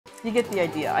You get the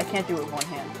idea. I can't do it with one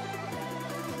hand.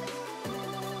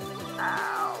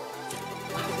 Ow.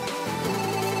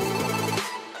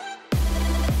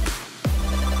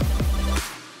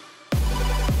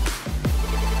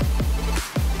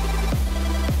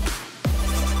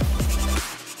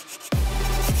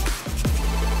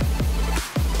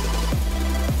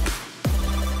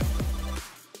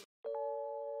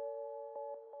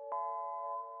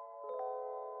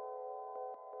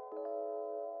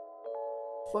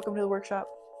 Welcome to the workshop.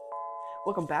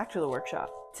 Welcome back to the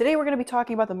workshop. Today we're going to be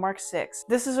talking about the Mark VI.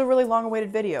 This is a really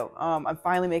long-awaited video. I'm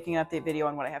finally making an update video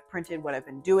on what I have printed, what I've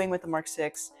been doing with the Mark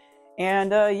VI.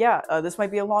 And this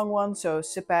might be a long one, so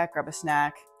sit back, grab a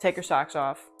snack, take your socks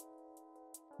off.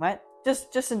 What?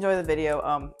 Just enjoy the video.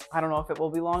 I don't know if it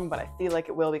will be long, but I feel like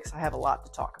it will because I have a lot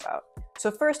to talk about. So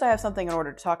first I have something in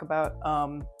order to talk about.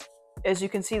 As you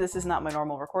can see, this is not my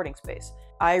normal recording space.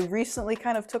 I recently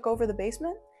kind of took over the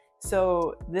basement.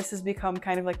 So this has become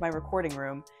kind of like my recording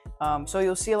room. So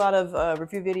you'll see a lot of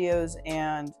review videos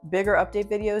and bigger update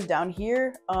videos down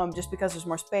here, just because there's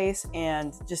more space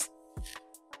and just,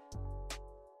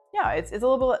 yeah, it's a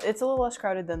little less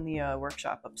crowded than the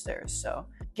workshop upstairs. So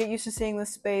get used to seeing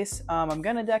this space. I'm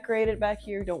gonna decorate it back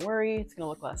here. Don't worry, it's gonna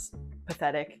look less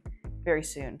pathetic very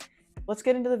soon. Let's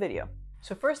get into the video.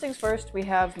 So first things first, we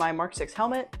have my Mark VI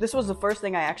helmet. This was the first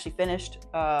thing I actually finished.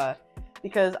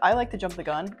 Because I like to jump the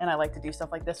gun and I like to do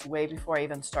stuff like this way before I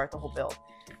even start the whole build.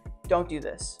 Don't do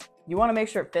this. You want to make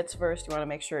sure it fits first. You want to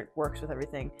make sure it works with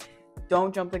everything.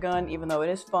 Don't jump the gun, even though it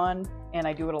is fun and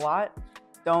I do it a lot.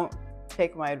 Don't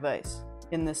take my advice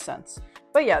in this sense.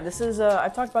 But yeah, this is,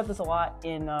 I've talked about this a lot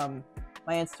in my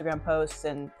Instagram posts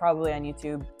and probably on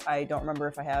YouTube. I don't remember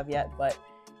if I have yet, but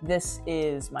this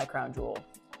is my crown jewel.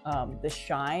 The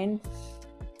shine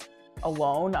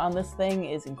alone on this thing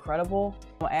is incredible.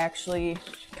 I actually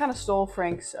kind of stole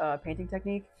Frank's painting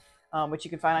technique, which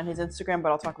you can find on his Instagram,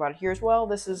 but I'll talk about it here as well.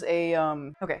 This is a,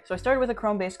 okay, so I started with a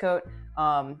chrome base coat.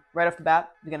 Right off the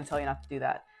bat, I'm gonna tell you not to do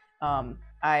that.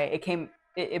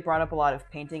 It brought up a lot of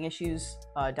painting issues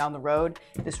down the road.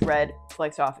 This red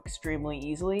flakes off extremely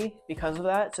easily because of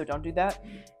that, so don't do that.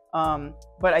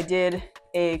 But I did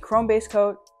a chrome base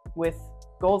coat with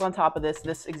gold on top of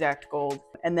this exact gold,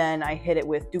 and then I hit it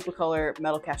with Duplicolor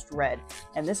Metal Cast Red.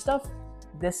 And this stuff,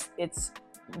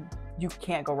 you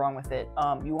can't go wrong with it.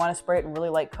 You want to spray it in really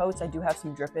light coats. I do have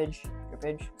some drippage,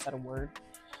 is that a word?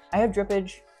 I have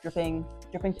drippage, dripping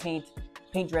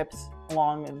paint drips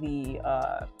along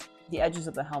the edges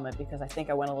of the helmet because I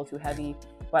think I went a little too heavy,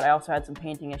 but I also had some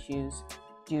painting issues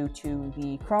due to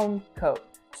the chrome coat.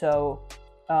 So,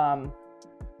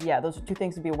 yeah, those are two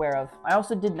things to be aware of. I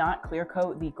also did not clear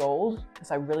coat the gold because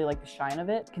I really like the shine of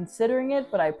it. Considering it,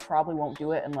 but I probably won't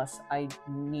do it unless I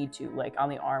need to, like on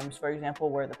the arms, for example,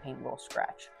 where the paint will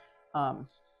scratch.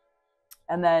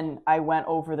 And then I went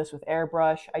over this with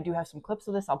airbrush. I do have some clips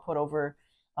of this I'll put over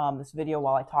this video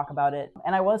while I talk about it.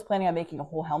 And I was planning on making a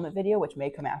whole helmet video, which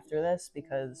may come after this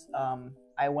because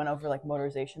I went over like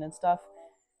motorization and stuff.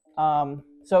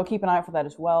 So keep an eye out for that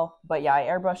as well. But yeah, I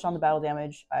airbrushed on the battle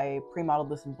damage. I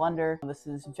pre-modeled this in Blender. This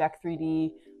is Jack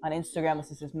 3D on Instagram. This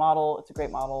is his model. It's a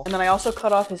great model. And then I also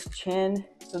cut off his chin.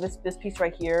 So this piece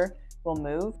right here will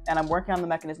move. And I'm working on the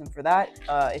mechanism for that.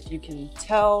 If you can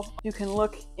tell, you can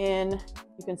look in,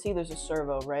 you can see there's a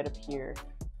servo right up here.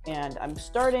 And I'm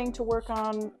starting to work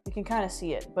on, you can kind of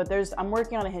see it, but I'm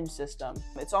working on a hinge system.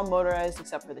 It's all motorized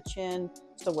except for the chin,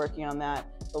 still working on that.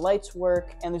 The lights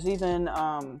work, and there's even,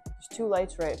 there's two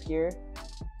lights right up here.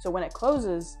 So when it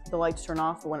closes, the lights turn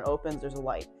off, but when it opens, there's a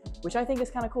light, which I think is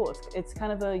kind of cool. It's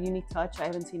kind of a unique touch. I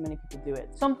haven't seen many people do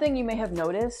it. Something you may have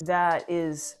noticed that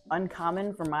is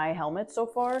uncommon for my helmets so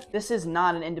far, this is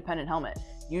not an independent helmet.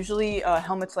 Usually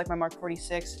helmets like my Mark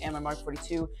 46 and my Mark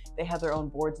 42, they have their own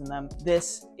boards in them.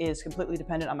 This is completely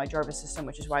dependent on my Jarvis system,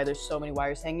 which is why there's so many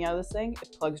wires hanging out of this thing.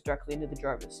 It plugs directly into the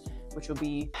Jarvis, which will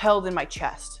be held in my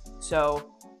chest.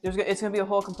 So it's gonna be a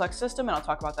whole complex system, and I'll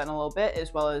talk about that in a little bit,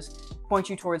 as well as point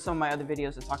you towards some of my other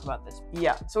videos that talk about this.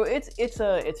 Yeah, so it's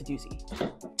a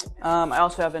doozy. I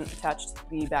also haven't attached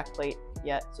the back plate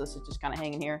yet, so this is just kind of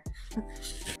hanging here.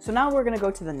 So now we're gonna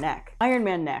go to the neck. Iron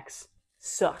Man necks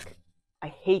suck. I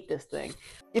hate this thing.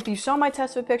 If you saw my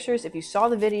test fit pictures, if you saw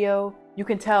the video, you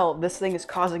can tell this thing is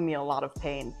causing me a lot of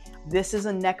pain. This is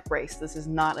a neck brace. This is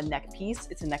not a neck piece,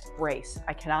 it's a neck brace.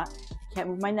 I can't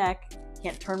move my neck,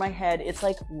 can't turn my head. It's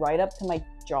like right up to my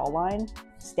jawline,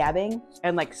 stabbing,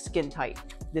 and like skin tight.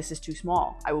 This is too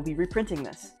small. I will be reprinting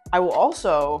this. I will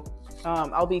also,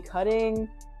 I'll be cutting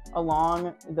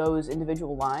along those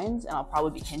individual lines, and I'll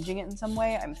probably be hinging it in some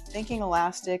way. I'm thinking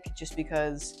elastic just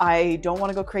because I don't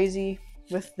want to go crazy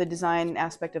with the design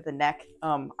aspect of the neck.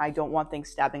 I don't want things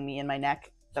stabbing me in my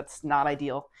neck. That's not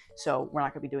ideal. So we're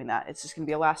not gonna be doing that. It's just gonna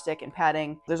be elastic and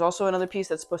padding. There's also another piece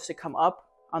that's supposed to come up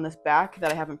on this back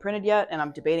that I haven't printed yet, and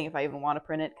I'm debating if I even want to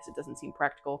print it because it doesn't seem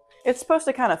practical. It's supposed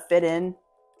to kind of fit in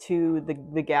to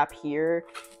the gap here.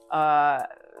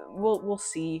 We'll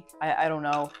see. I don't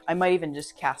know. I might even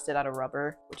just cast it out of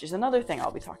rubber, which is another thing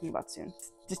I'll be talking about soon.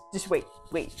 Just wait.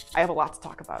 I have a lot to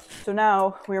talk about. So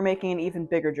now we're making an even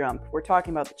bigger jump. We're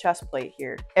talking about the chest plate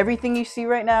here. Everything you see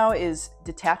right now is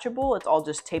detachable. It's all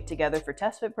just taped together for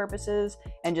test fit purposes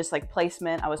and just like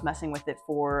placement. I was messing with it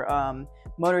for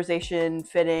motorization,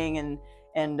 fitting,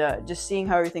 and just seeing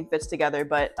how everything fits together.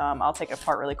 But I'll take it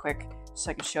apart really quick so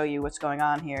I can show you what's going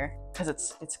on here, because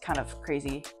it's kind of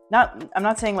crazy. I'm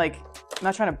not saying like, I'm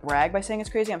not trying to brag by saying it's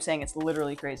crazy. I'm saying it's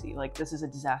literally crazy. Like, this is a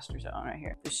disaster zone right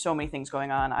here. There's so many things going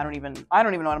on. I don't even know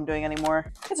what I'm doing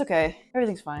anymore. It's okay.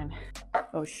 Everything's fine.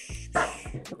 Oh, shh.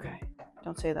 Okay.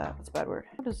 Don't say that. That's a bad word.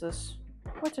 What is this?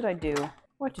 What did I do?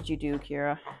 What did you do,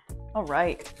 Kira? All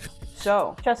right.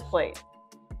 So, chest plate.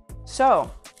 So,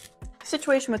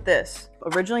 situation with this.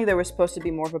 Originally, there was supposed to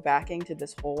be more of a backing to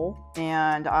this hole,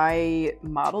 and I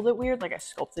modeled it weird, like I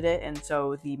sculpted it, and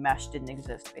so the mesh didn't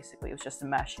exist, basically. It was just a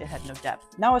mesh. It had no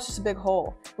depth. Now it's just a big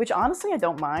hole, which honestly I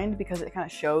don't mind because it kind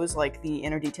of shows like the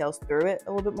inner details through it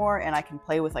a little bit more, and I can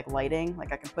play with like lighting.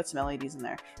 Like I can put some LEDs in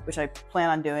there, which I plan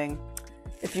on doing.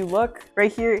 If you look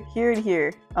right here, here, and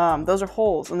here, those are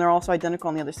holes, and they're also identical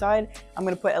on the other side. I'm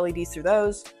going to put LEDs through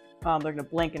those. They're going to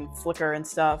blink and flicker and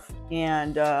stuff.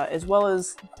 And as well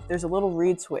as there's a little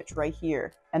reed switch right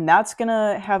here. And that's going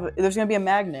to have, there's going to be a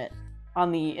magnet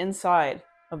on the inside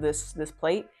of this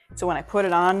plate. So when I put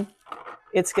it on,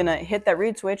 it's going to hit that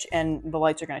reed switch and the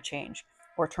lights are going to change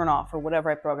or turn off or whatever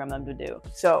I program them to do.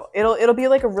 So it'll be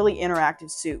like a really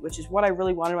interactive suit, which is what I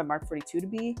really wanted my Mark 42 to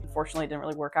be. Unfortunately, it didn't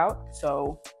really work out.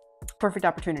 So perfect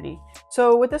opportunity.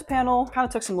 So with this panel, kind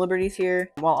of took some liberties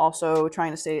here while also trying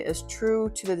to stay as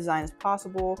true to the design as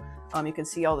possible. You can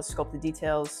see all the sculpted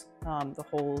details, the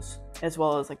holes, as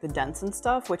well as like the dents and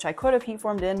stuff, which I could have heat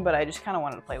formed in, but I just kind of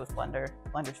wanted to play with Blender.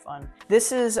 Blender's fun.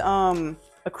 This is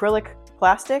acrylic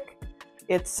plastic.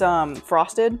 It's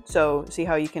frosted, so see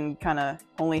how you can kind of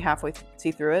only halfway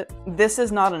see through it. This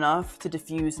is not enough to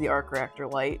diffuse the arc reactor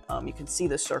light. You can see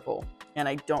the circle, and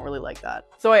I don't really like that.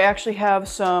 So I actually have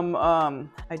some,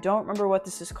 I don't remember what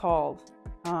this is called.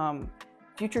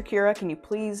 Future Kira, can you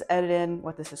please edit in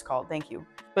what this is called? Thank you.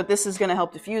 But this is gonna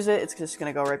help diffuse it. It's just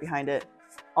gonna go right behind it.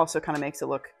 Also kind of makes it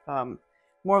look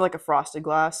more like a frosted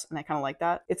glass, and I kind of like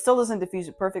that. It still doesn't diffuse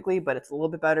it perfectly, but it's a little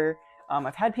bit better.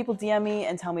 I've had people DM me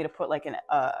and tell me to put like an,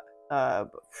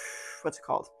 what's it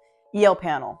called? EL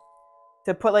panel.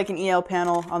 To put like an EL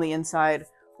panel on the inside,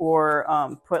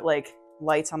 or put like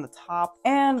lights on the top.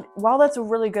 And while that's a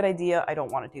really good idea, I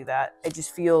don't want to do that. It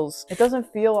just feels, it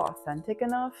doesn't feel authentic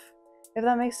enough, if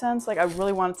that makes sense. Like I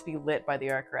really want it to be lit by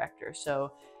the arc reactor.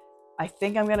 So I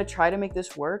think I'm gonna try to make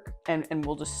this work, and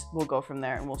we'll go from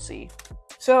there and we'll see.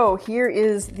 So here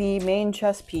is the main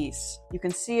chest piece. You can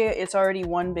see it's already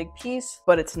one big piece,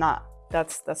 but it's not.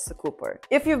 That's the cool part.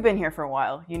 If you've been here for a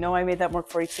while, you know I made that Mark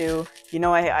 42. You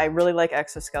know I really like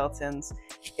exoskeletons.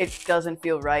 It doesn't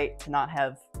feel right to not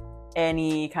have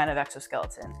any kind of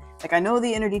exoskeleton. Like I know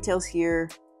the inner details here,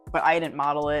 but I didn't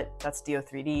model it. That's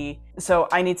DO3D. So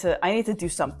I need to do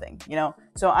something, you know?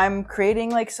 So I'm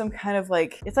creating like some kind of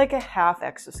like, it's like a half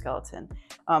exoskeleton.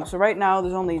 So right now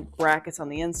there's only brackets on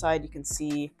the inside. You can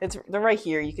see, they're right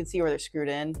here. You can see where they're screwed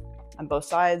in on both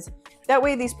sides. That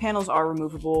way these panels are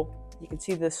removable. You can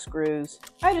see the screws.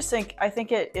 I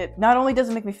think it not only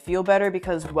doesn't make me feel better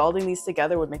because welding these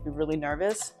together would make me really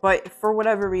nervous, but for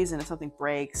whatever reason, if something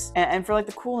breaks, and for like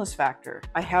the coolness factor,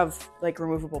 I have like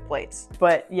removable plates.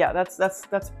 But yeah, that's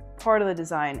part of the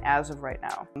design as of right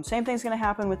now. Same thing's gonna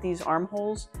happen with these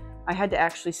armholes. I had to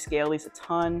actually scale these a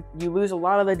ton. You lose a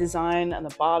lot of the design on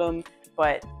the bottom,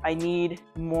 but I need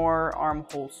more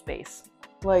armhole space.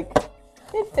 Like,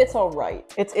 it fits all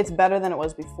right. It's better than it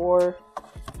was before.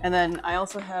 And then I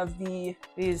also have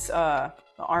these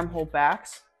armhole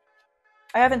backs.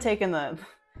 I haven't taken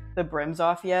the brims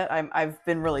off yet. I've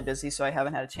been really busy, so I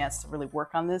haven't had a chance to really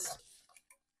work on this.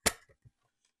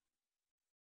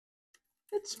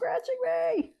 It's scratching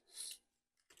me.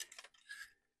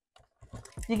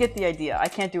 You get the idea. I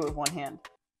can't do it with one hand.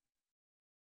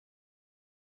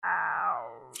 Ow.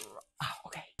 Oh,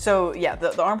 okay. So yeah,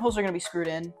 the armholes are gonna be screwed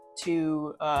in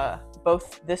to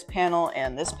both this panel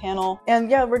and this panel.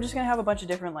 And yeah, we're just gonna have a bunch of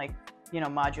different like, you know,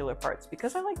 modular parts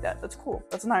because I like that. That's cool.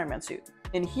 That's an Iron Man suit.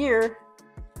 In here,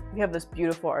 we have this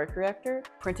beautiful arc reactor.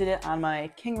 Printed it on my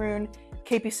King Rune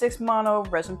KP6 mono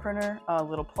resin printer,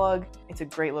 little plug. It's a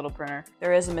great little printer.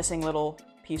 There is a missing little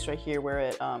piece right here where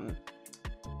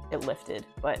it lifted,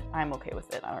 but I'm okay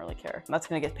with it. I don't really care. That's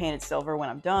gonna get painted silver when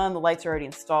I'm done. The lights are already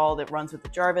installed. It runs with the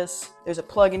Jarvis. There's a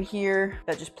plug in here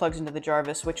that just plugs into the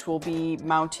Jarvis, which will be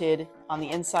mounted on the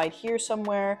inside here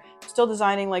somewhere. Still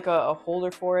designing like a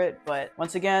holder for it, but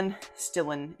once again,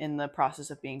 still in the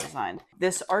process of being designed.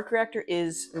 This arc reactor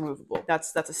is removable.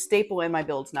 That's a staple in my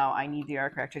builds now. I need the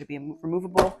arc reactor to be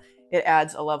removable. It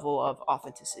adds a level of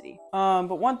authenticity.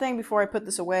 But one thing before I put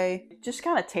this away, just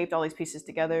kind of taped all these pieces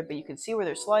together, but you can see where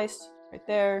they're sliced right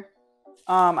there.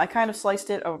 I kind of sliced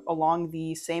it along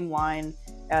the same line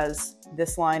as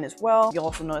this line as well. You'll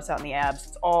also notice out in the abs,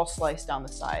 it's all sliced down the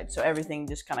side. So everything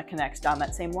just kind of connects down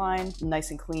that same line,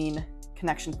 nice and clean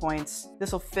connection points.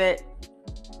 This will fit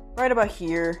right about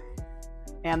here.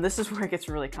 And this is where it gets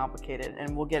really complicated,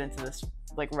 and we'll get into this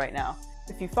like right now.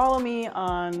 If you follow me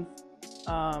on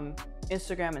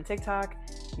Instagram and TikTok,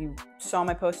 you saw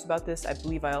my posts about this. I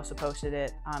believe I also posted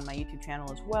it on my YouTube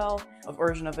channel as well, a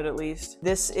version of it at least.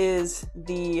 This is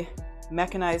the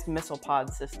mechanized missile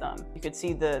pod system. You could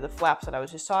see the flaps that I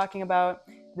was just talking about.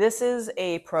 This is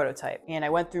a prototype, and I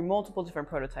went through multiple different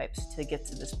prototypes to get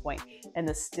to this point, and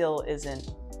this still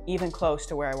isn't even close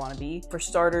to where I want to be. For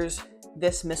starters,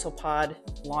 this missile pod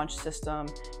launch system,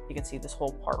 you can see this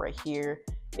whole part right here,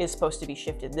 is supposed to be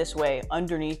shifted this way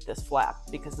underneath this flap,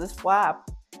 because this flap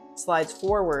slides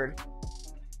forward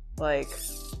like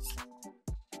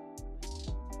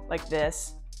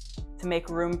this to make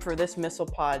room for this missile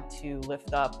pod to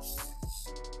lift up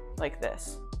like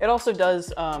this. It also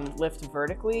does lift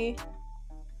vertically,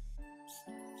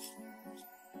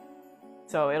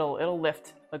 so it'll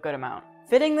lift a good amount.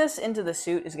 Fitting this into the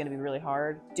suit is going to be really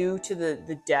hard due to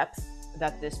the depth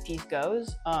that this piece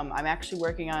goes. I'm actually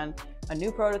working on a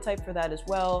new prototype for that as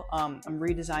well. I'm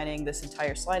redesigning this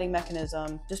entire sliding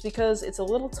mechanism just because it's a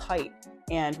little tight,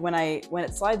 and when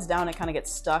it slides down, it kind of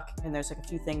gets stuck, and there's like a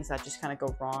few things that just kind of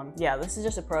go wrong. Yeah, this is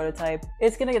just a prototype.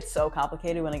 It's gonna get so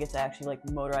complicated when I get to actually like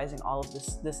motorizing all of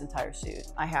this entire suit.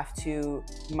 I have to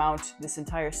mount this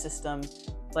entire system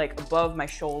like above my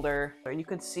shoulder, and you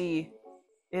can see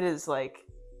it is like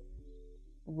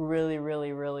really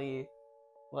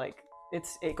like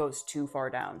it goes too far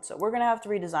down. So we're gonna have to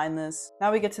redesign this.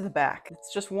 Now we get to the back.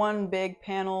 It's just one big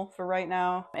panel for right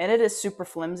now, and it is super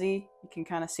flimsy. You can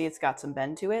kind of see it's got some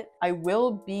bend to it. I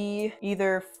will be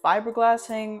either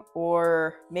fiberglassing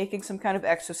or making some kind of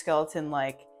exoskeleton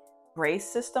like brace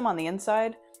system on the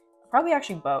inside. Probably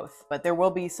actually both, but there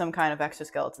will be some kind of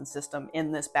exoskeleton system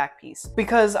in this back piece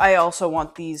because I also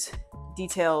want these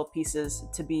detail pieces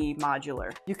to be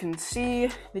modular. You can see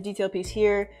the detail piece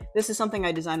here. This is something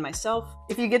I designed myself.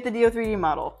 If you get the DO3D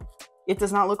model, it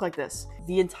does not look like this.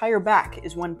 The entire back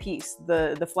is one piece.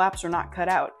 The flaps are not cut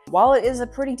out. While it is a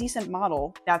pretty decent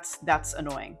model, that's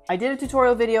annoying. I did a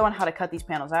tutorial video on how to cut these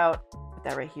panels out. Put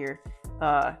that right here.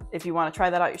 If you want to try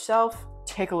that out yourself,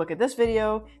 take a look at this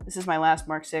video. This is my last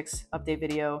Mark 6 update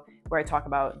video where I talk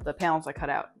about the panels I cut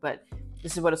out, but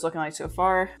this is what it's looking like so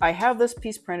far. I have this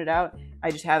piece printed out.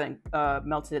 I just haven't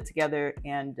melted it together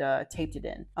and taped it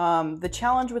in. The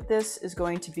challenge with this is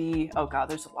going to be, oh God,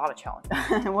 there's a lot of challenges.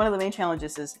 One of the main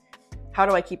challenges is, how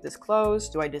do I keep this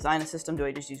closed? Do I design a system? Do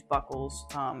I just use buckles?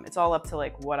 It's all up to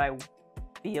like what I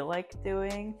feel like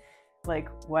doing, like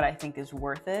what I think is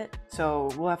worth it.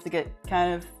 So we'll have to get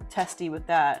kind of testy with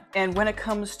that. And when it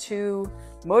comes to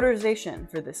motorization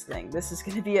for this thing, this is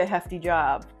gonna be a hefty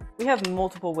job. We have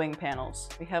multiple wing panels.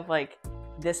 We have like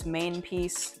this main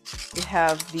piece. We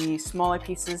have the smaller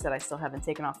pieces that I still haven't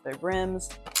taken off their brims.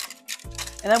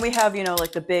 And then we have, you know,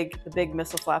 like the big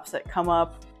missile flaps that come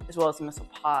up, as well as the missile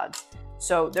pods.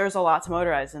 So there's a lot to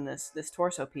motorize in this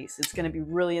torso piece. It's gonna be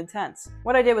really intense.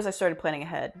 What I did was I started planning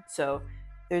ahead. So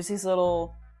there's these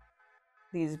little,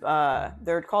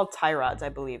 they're called tie rods, I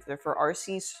believe. They're for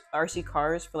RC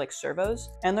cars for like servos.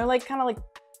 And they're like kind of like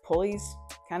pulleys,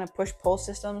 kind of push-pull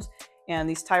systems. And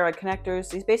these tie rod connectors,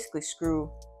 these basically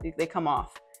they come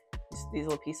off. These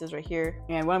little pieces right here.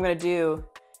 And what I'm gonna do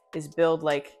is build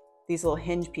like these little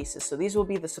hinge pieces. So these will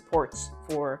be the supports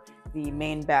for the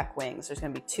main back wings. There's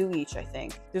gonna be 2 each, I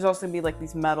think. There's also gonna be like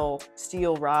these metal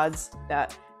steel rods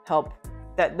that help,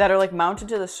 that are like mounted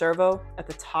to the servo at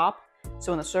the top.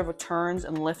 So when the servo turns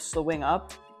and lifts the wing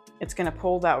up, it's gonna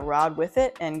pull that rod with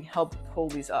it and help pull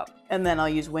these up. And then I'll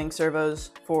use wing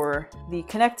servos for the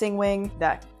connecting wing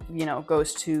that, you know,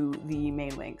 goes to the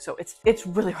main wing. So it's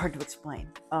really hard to explain.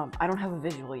 I don't have a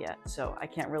visual yet, so I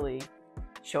can't really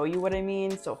show you what I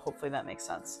mean. So hopefully that makes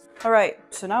sense. All right,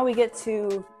 so now we get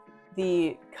to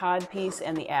the cod piece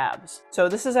and the abs. So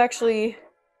this is actually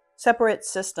separate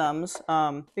systems.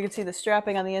 You can see the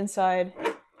strapping on the inside.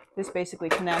 This basically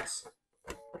connects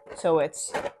so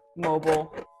it's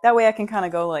mobile. That way I can kind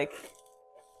of go like,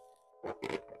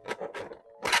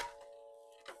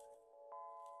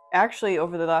 actually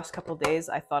over the last couple days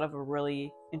I thought of a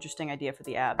really interesting idea for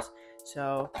the abs.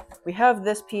 So we have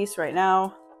this piece right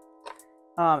now.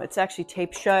 It's actually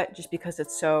taped shut just because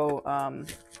it's so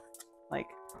like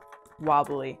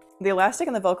wobbly. The elastic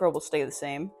and the Velcro will stay the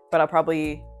same, but I'll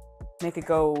probably make it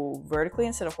go vertically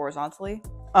instead of horizontally.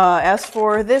 As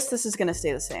for this is gonna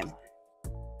stay the same.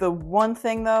 The one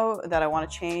thing though that I want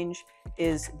to change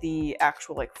is the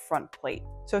actual like front plate.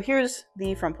 So here's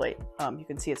the front plate. You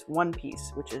can see it's one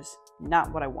piece, which is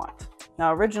not what I want.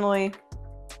 Now originally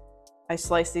I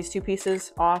sliced these two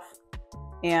pieces off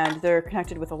and they're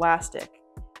connected with elastic.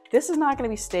 This is not going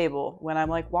to be stable when I'm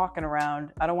like walking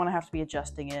around. I don't want to have to be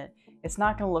adjusting it. It's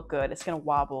not going to look good. It's going to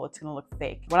wobble. It's going to look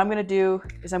fake. What I'm going to do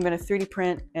is I'm going to 3D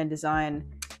print and design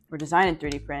in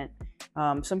 3D print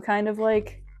some kind of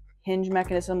like hinge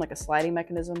mechanism, like a sliding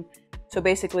mechanism. So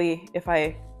basically if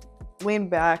I lean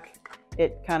back,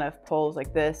 it kind of pulls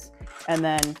like this, and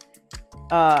then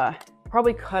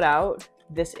probably cut out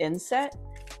this inset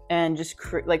and just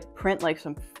print like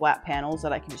some flat panels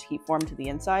that I can just heat form to the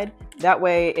inside. That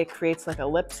way it creates like a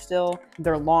lip still.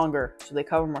 They're longer, so they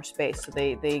cover more space. So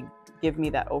they give me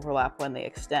that overlap when they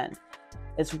extend.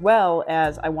 As well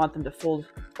as I want them to fold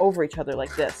over each other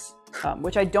like this,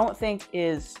 which I don't think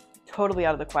is totally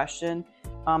out of the question.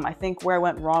 I think where I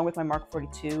went wrong with my Mark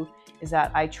 42 is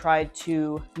that I tried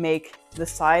to make the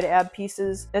side ab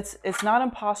pieces. It's not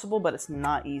impossible, but it's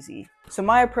not easy. So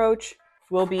my approach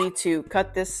will be to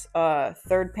cut this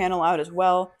third panel out as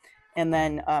well, and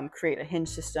then create a hinge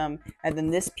system. And then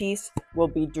this piece will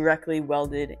be directly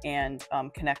welded and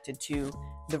connected to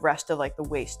the rest of like the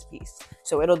waist piece.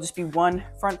 So it'll just be one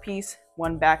front piece,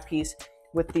 one back piece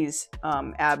with these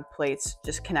ab plates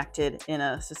just connected in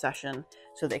a succession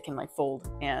so they can like fold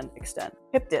and extend.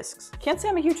 Hip discs. Can't say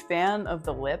I'm a huge fan of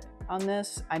the lip on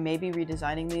this. I may be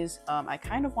redesigning these. I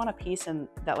kind of want a piece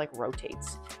that like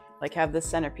rotates, like have this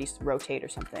centerpiece rotate or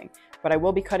something. But I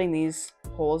will be cutting these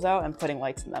holes out and putting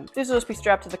lights in them. These will just be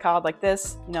strapped to the cod like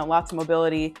this, you know, lots of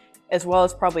mobility, as well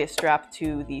as probably a strap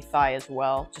to the thigh as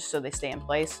well, just so they stay in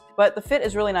place. But the fit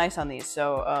is really nice on these,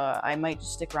 so I might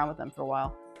just stick around with them for a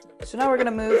while. So now we're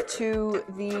gonna move to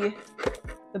the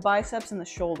biceps and the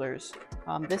shoulders.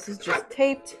 This is just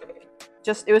taped.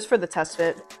 It was for the test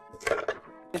fit. You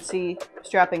can see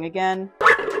strapping again.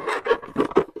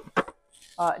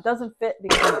 It doesn't fit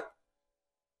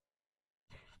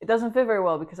very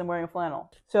well because I'm wearing a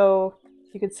flannel. So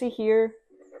you can see here,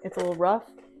 it's a little rough.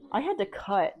 I had to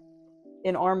cut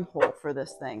an armhole for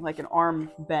this thing, like an arm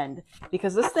bend,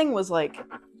 because this thing was like,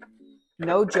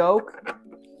 no joke,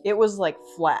 it was like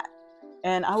flat.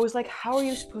 And I was like, how are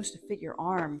you supposed to fit your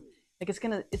arm? Like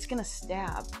it's gonna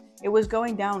stab. It was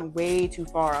going down way too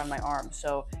far on my arm,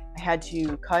 so I had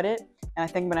to cut it. And I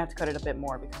think I'm gonna have to cut it a bit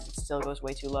more because it still goes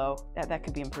way too low. That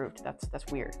could be improved. That's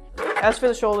weird. As for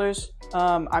the shoulders,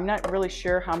 I'm not really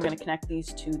sure how I'm gonna connect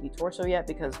these to the torso yet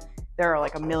because there are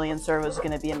like a million servos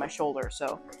gonna be in my shoulder.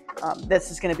 So this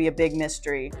is gonna be a big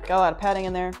mystery. Got a lot of padding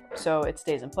in there, so it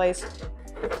stays in place.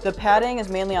 The padding is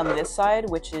mainly on this side,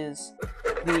 which is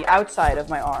the outside of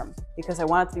my arm, because I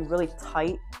want it to be really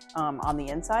tight on the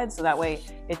inside, so that way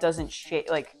it doesn't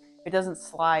it doesn't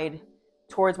slide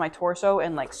towards my torso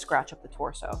and like scratch up the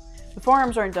torso. The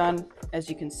forearms aren't done, as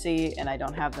you can see, and I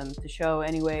don't have them to show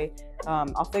anyway.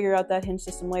 I'll figure out that hinge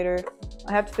system later.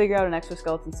 I have to figure out an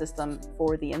exoskeleton system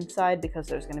for the inside because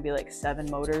there's going to be like 7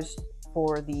 motors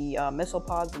for the missile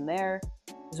pods in there,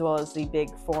 as well as the big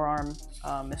forearm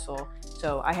missile.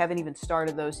 So I haven't even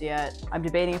started those yet. I'm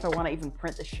debating if I want to even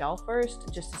print the shell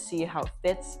first, just to see how it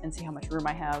fits and see how much room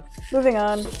I have. Moving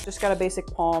on, just got a basic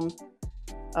palm.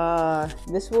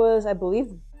 This was, I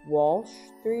believe, Walsh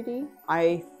 3D.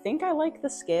 I think I like the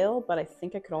scale, but I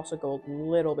think I could also go a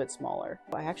little bit smaller.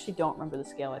 I actually don't remember the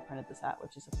scale I printed this at,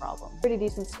 which is a problem. Pretty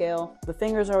decent scale. The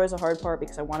fingers are always a hard part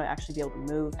because I want to actually be able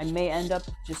to move. I may end up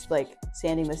just like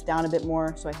sanding this down a bit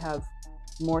more so I have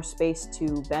more space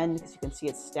to bend, because you can see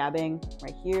it's stabbing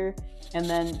right here. And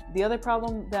then the other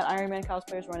problem that Iron Man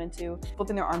cosplayers run into,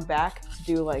 flipping their arm back to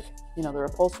do like, you know, the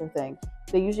repulsor thing,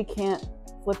 they usually can't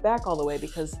flip back all the way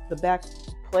because the back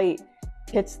plate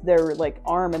hits their like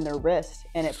arm and their wrist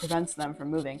and it prevents them from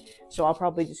moving. So I'll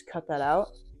probably just cut that out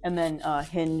and then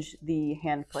hinge the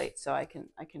hand plate so I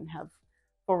can have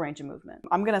full range of movement.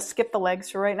 I'm gonna skip the legs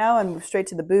for right now and move straight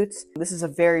to the boots. This is a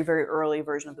very, very early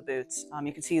version of the boots.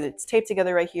 You can see that it's taped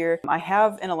together right here. I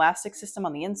have an elastic system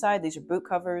on the inside. These are boot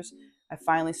covers. I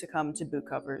finally succumbed to boot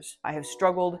covers. I have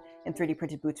struggled in 3D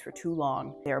printed boots for too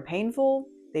long. They are painful,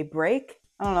 they break.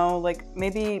 I don't know, like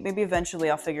maybe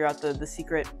eventually I'll figure out the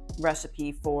secret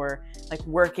recipe for like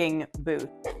working boot.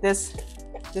 This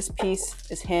piece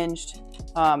is hinged,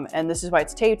 and this is why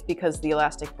it's taped, because the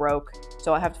elastic broke.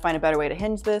 So I have to find a better way to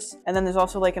hinge this. And then there's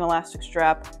also like an elastic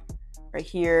strap right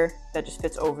here that just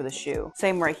fits over the shoe.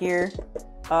 Same right here.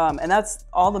 And that's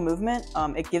all the movement.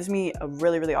 It gives me a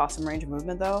really, really awesome range of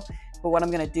movement though. But what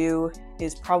I'm gonna do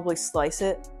is probably slice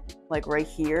it like right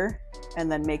here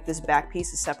and then make this back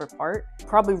piece a separate part.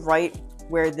 Probably right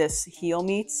where this heel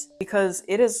meets, because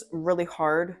it is really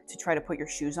hard to try to put your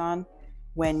shoes on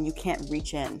when you can't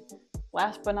reach in.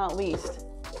 Last but not least,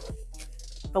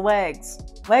 the legs.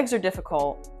 Legs are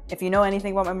difficult. If you know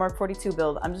anything about my Mark 42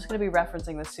 build, I'm just gonna be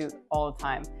referencing this suit all the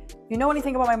time. If you know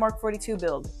anything about my Mark 42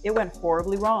 build, it went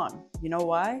horribly wrong. You know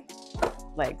why?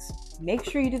 Legs. Make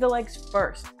sure you do the legs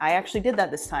first. I actually did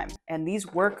that this time, and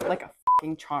these work like a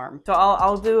fucking charm. So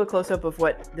I'll do a close-up of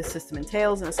what this system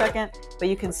entails in a second, but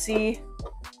you can see,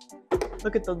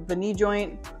 look at the knee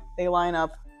joint, they line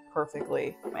up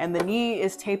perfectly. And the knee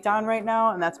is taped on right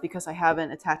now, and that's because I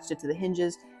haven't attached it to the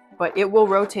hinges, but it will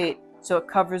rotate so it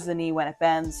covers the knee when it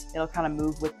bends. It'll kind of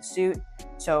move with the suit,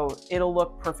 so it'll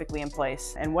look perfectly in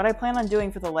place. And what I plan on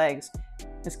doing for the legs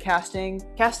is casting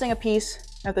a piece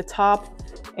at the top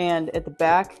and at the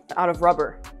back out of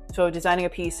rubber. So designing a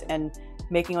piece and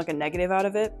making like a negative out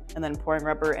of it, and then pouring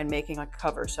rubber and making like a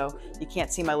cover so you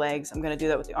can't see my legs. I'm gonna do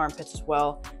that with the armpits as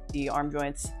well, the arm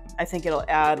joints. I think it'll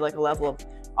add like a level of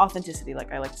authenticity,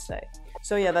 like I like to say.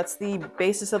 So yeah, that's the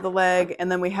basis of the leg.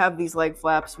 And then we have these leg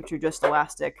flaps, which are just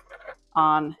elastic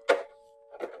on.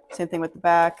 Same thing with the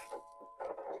back.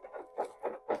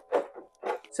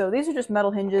 So these are just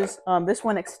metal hinges. This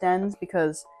one extends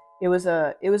because it was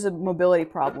a mobility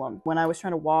problem. When I was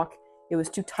trying to walk, it was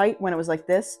too tight when it was like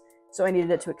this. So I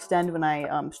needed it to extend when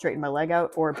I straightened my leg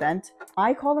out or bent.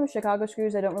 I call them Chicago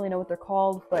screws. I don't really know what they're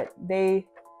called, but they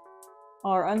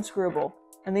are unscrewable.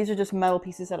 And these are just metal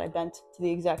pieces that I bent to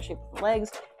the exact shape of the legs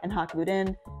and hot glued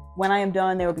in. When I am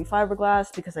done, they will be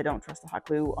fiberglass because I don't trust the hot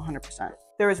glue 100%.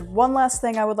 There is one last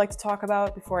thing I would like to talk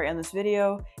about before I end this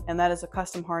video, and that is a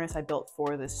custom harness I built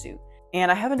for this suit.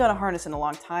 And I haven't done a harness in a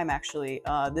long time, actually.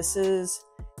 This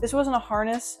wasn't a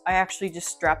harness. I actually just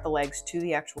strapped the legs to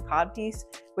the actual cod piece,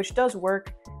 which does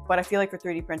work, but I feel like for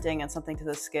 3D printing and something to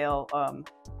this scale,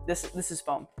 this is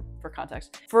foam, for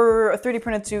context. For a 3D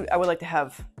printed suit, I would like to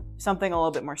have something a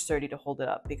little bit more sturdy to hold it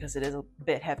up because it is a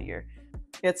bit heavier.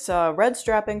 It's red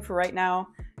strapping for right now,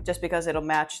 just because it'll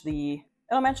match the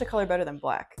color better than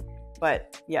black.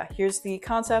 But yeah, here's the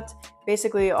concept.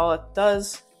 Basically, all it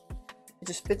does, it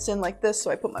just fits in like this. So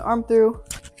I put my arm through,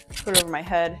 put it over my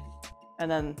head,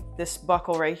 and then this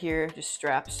buckle right here just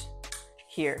straps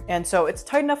here. And so it's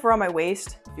tight enough around my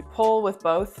waist. If you pull with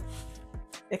both,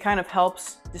 it kind of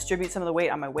helps distribute some of the weight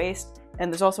on my waist.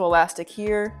 And there's also elastic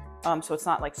here, so it's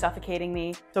not like suffocating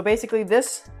me. So basically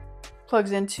this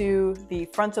plugs into the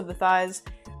front of the thighs,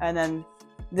 and then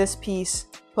this piece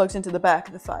plugs into the back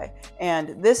of the thigh.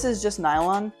 And this is just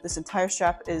nylon. This entire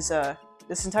strapping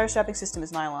system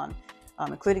is nylon,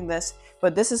 including this,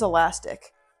 but this is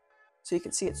elastic. So you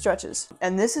can see it stretches.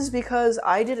 And this is because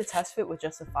I did a test fit with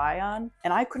just a thigh on,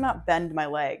 and I could not bend my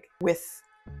leg with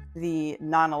the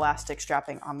non-elastic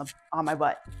strapping on my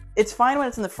butt. It's fine when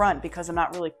it's in the front because I'm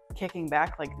not really kicking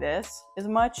back like this as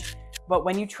much, but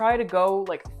when you try to go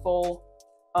like a full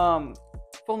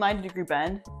 90-degree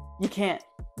bend, you can't.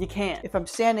 If I'm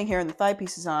standing here and the thigh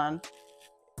piece is on,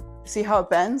 see how it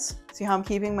bends? See how I'm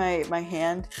keeping my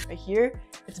hand right here?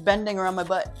 It's bending around my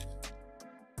butt.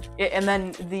 And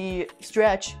then the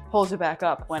stretch pulls it back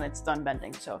up when it's done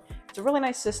bending. So it's a really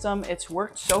nice system. It's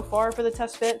worked so far for the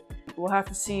test fit. We'll have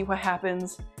to see what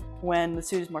happens when the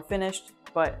suit is more finished.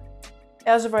 But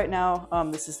as of right now,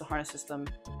 this is the harness system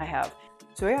I have.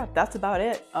 So yeah, that's about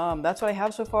it. That's what I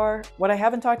have so far. What I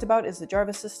haven't talked about is the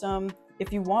Jarvis system.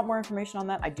 If you want more information on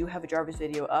that, I do have a Jarvis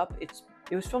video up. It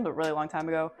was filmed a really long time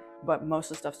ago, but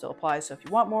most of the stuff still applies. So if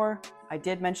you want more, I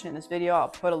did mention it in this video. I'll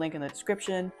put a link in the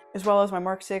description, as well as my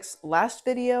Mark 6 last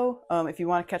video, if you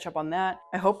want to catch up on that.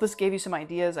 I hope this gave you some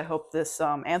ideas. I hope this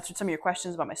answered some of your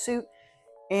questions about my suit,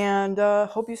 and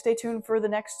hope you stay tuned for the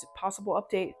next possible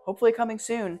update, hopefully coming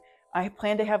soon. I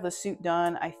plan to have the suit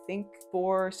done, I think,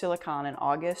 for Silicon in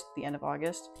August, the end of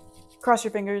August. Cross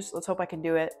your fingers. Let's hope I can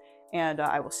do it. And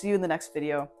I will see you in the next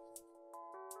video.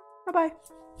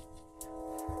 Bye-bye.